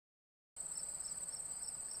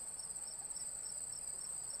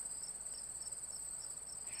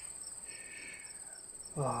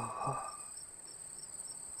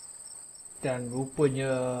Dan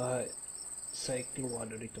rupanya saya keluar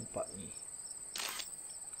dari tempat ni.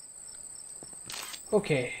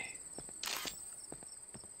 Okey.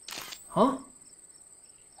 Hah?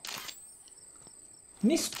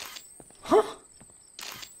 Ni... Hah?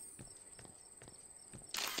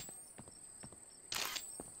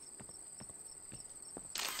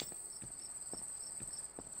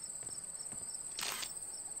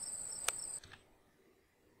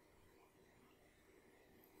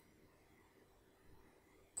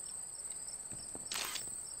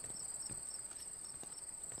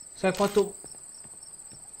 Saya patut...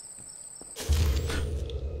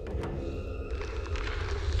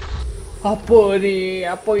 Apa ni?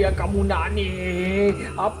 Apa yang kamu nak ni?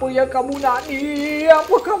 Apa yang kamu nak ni?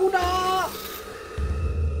 Apa kamu nak?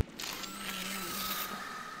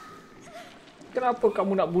 Kenapa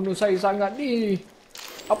kamu nak bunuh saya sangat ni?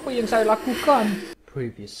 Apa yang saya lakukan?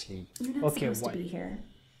 Previously. Okay, what?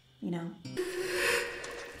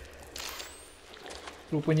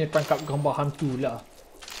 Rupanya tangkap gambar hantu lah.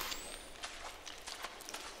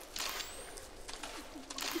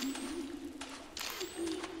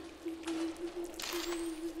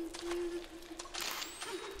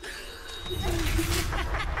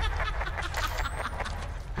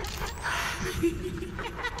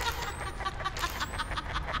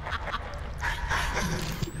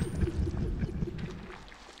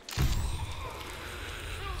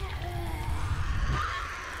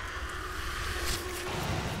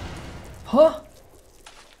 Hah?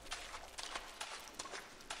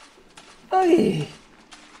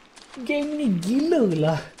 Game ni gila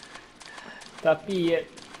lah. Tapi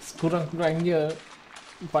sekurang-kurangnya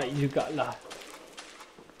baik jugalah.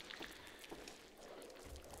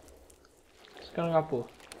 Sekarang apa?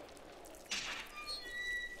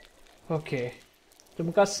 Okey.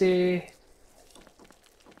 Terima kasih.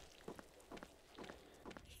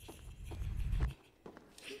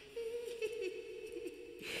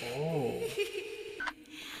 Oh.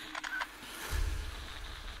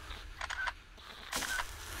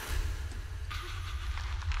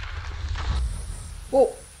 Oh.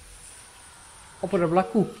 Apa dah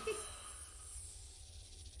berlaku?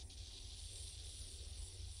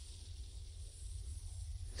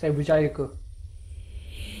 Saya berjaya ke?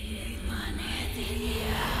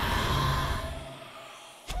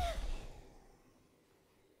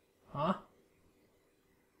 Hah?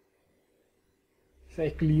 Saya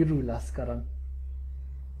keliru lah sekarang.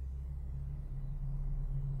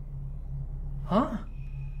 Hah?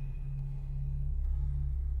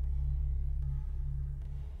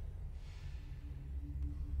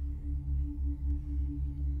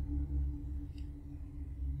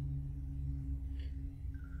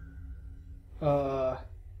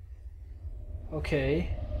 Okay.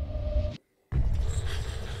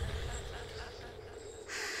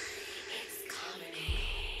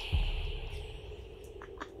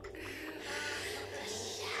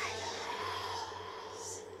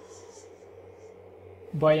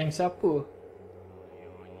 Bayang siapa?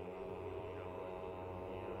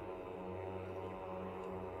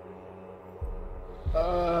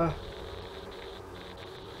 Hah?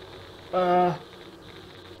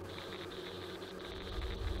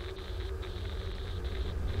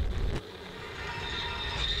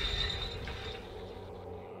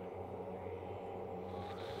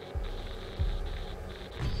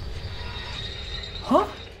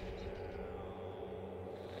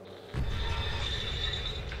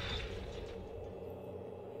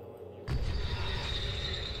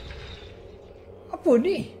 Apa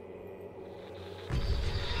ni?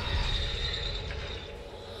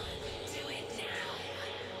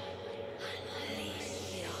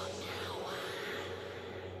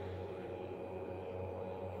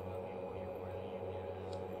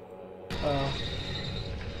 Hah?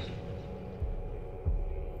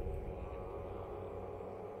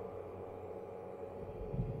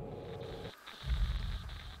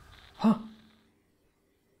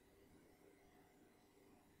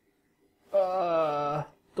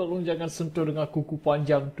 Tolong jangan sentuh dengan kuku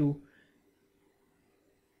panjang tu.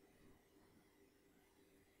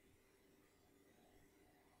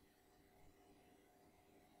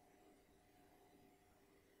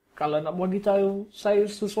 Kalau nak bagi tahu saya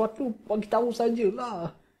sesuatu, bagi tahu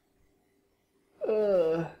sajalah.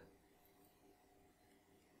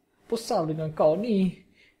 Pusal dengan kau ni.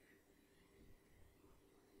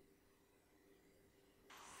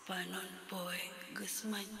 Panon boy geus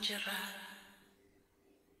manceran.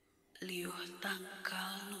 Liuh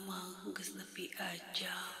tangkal numang geus nepi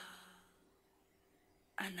ajal.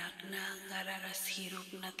 Anakna ngararas hirup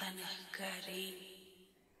na tanah garing.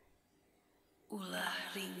 ulah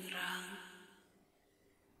ringrang,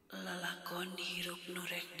 lalakon hirup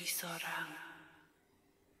nurek di sorang.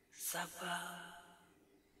 Sabab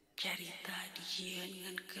carita dijieun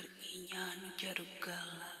ngan kerinya nu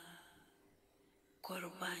jarugala.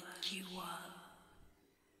 Korban jiwa,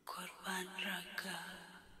 korban raga,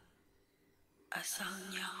 asal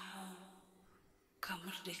nyaho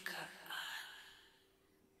kemerdekaan.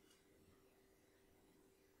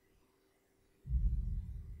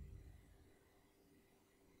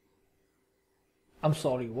 I'm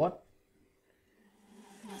sorry, what?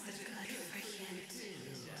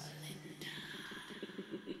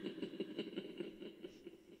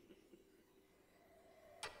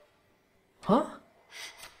 Huh?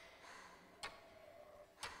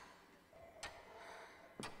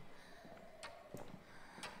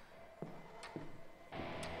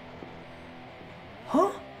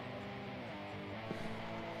 Huh?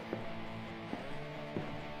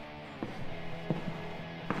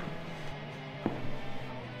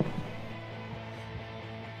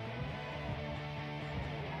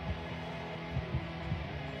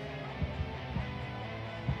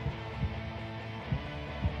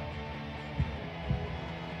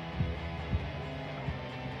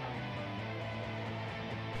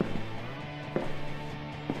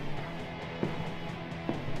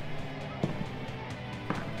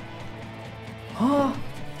 Huh?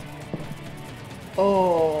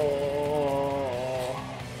 Oh.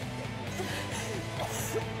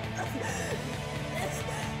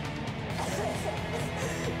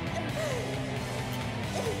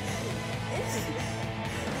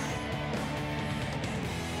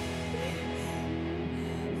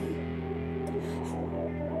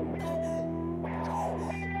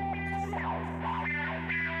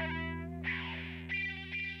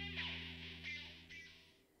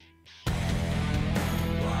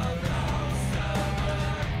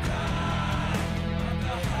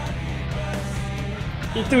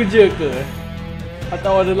 Itu je ke?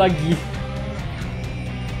 Atau ada lagi?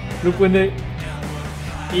 Rupanya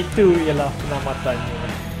itu ialah penamatannya.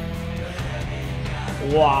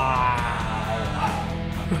 Wow.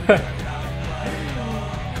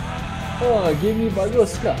 Oh, game ni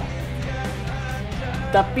bagus lah.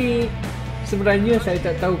 Tapi sebenarnya saya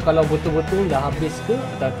tak tahu kalau betul-betul dah habis ke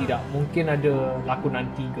atau tidak. Mungkin ada lakonan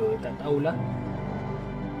 3, tak tahulah.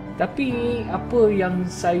 Tapi apa yang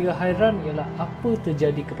saya hairan ialah apa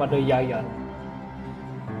terjadi kepada Yayan.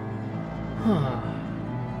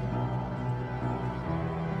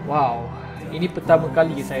 Wow, ini pertama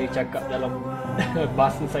kali saya cakap dalam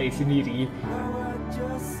bahasa saya sendiri.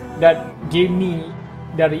 Dan game ni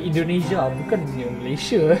dari Indonesia, bukan dari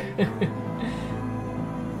Malaysia.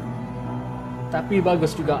 Tapi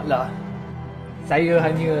bagus jugalah. Saya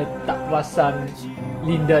hanya tak perasan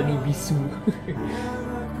Linda ni bisu.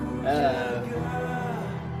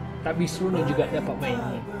 Tapi seronok juga dapat main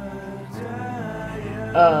ni.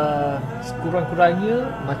 Sekurang-kurangnya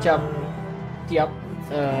macam tiap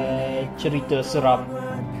cerita seram,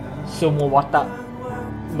 semua watak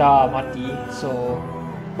dah mati. So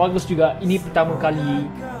bagus juga. Ini pertama kali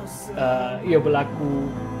ia berlaku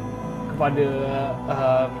kepada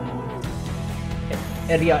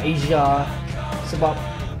area Asia. Sebab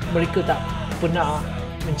mereka tak pernah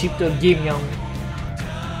mencipta game yang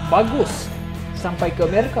bagus sampai ke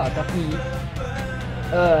Amerika. Tapi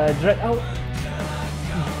Dread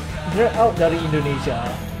Out dari Indonesia.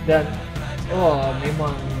 Dan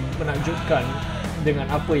memang menakjubkan dengan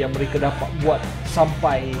apa yang mereka dapat buat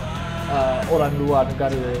sampai orang luar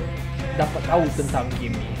negara dapat tahu tentang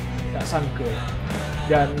game ni. Tak sangka.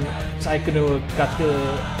 Dan saya kena kata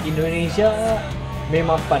Indonesia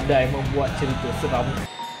memang pandai membuat cerita seram.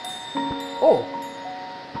 Oh,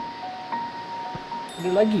 ada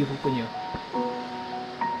lagi rupanya.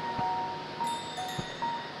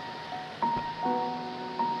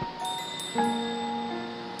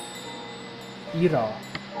 Ira,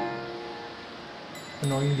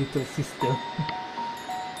 annoying little sister.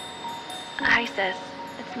 Hi sis,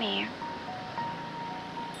 it's me.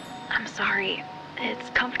 I'm sorry, it's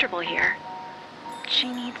comfortable here. She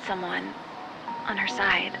needs someone on her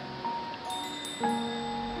side.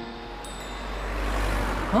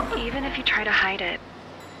 Huh? Even if you try to hide it,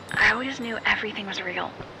 I always knew everything was real.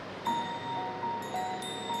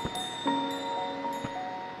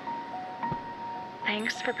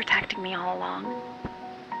 Thanks for protecting me all along.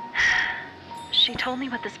 She told me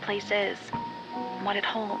what this place is, what it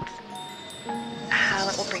holds, how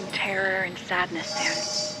it will bring terror and sadness soon.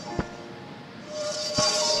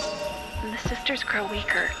 And the sisters grow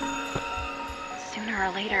weaker. Sooner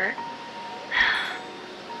or later,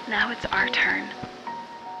 now it's our turn.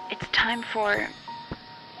 It's time for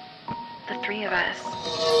the three of us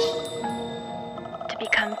to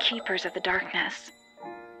become keepers of the darkness.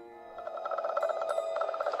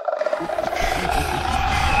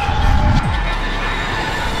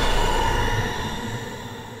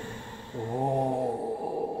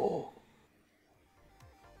 Oh.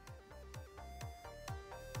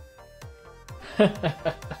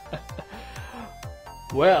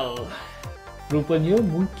 Well, rupanya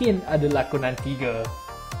mungkin ada lakonan 3.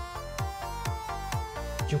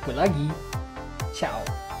 Jumpa lagi. Ciao.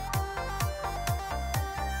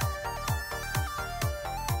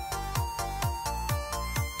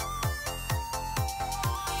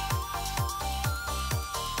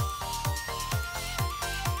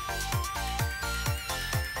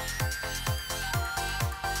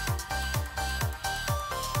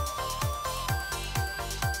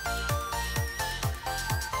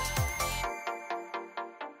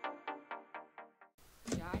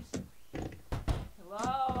 Guys?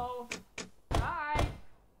 Hello? Hi?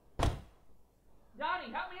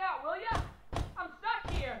 Johnny, help me out, will ya?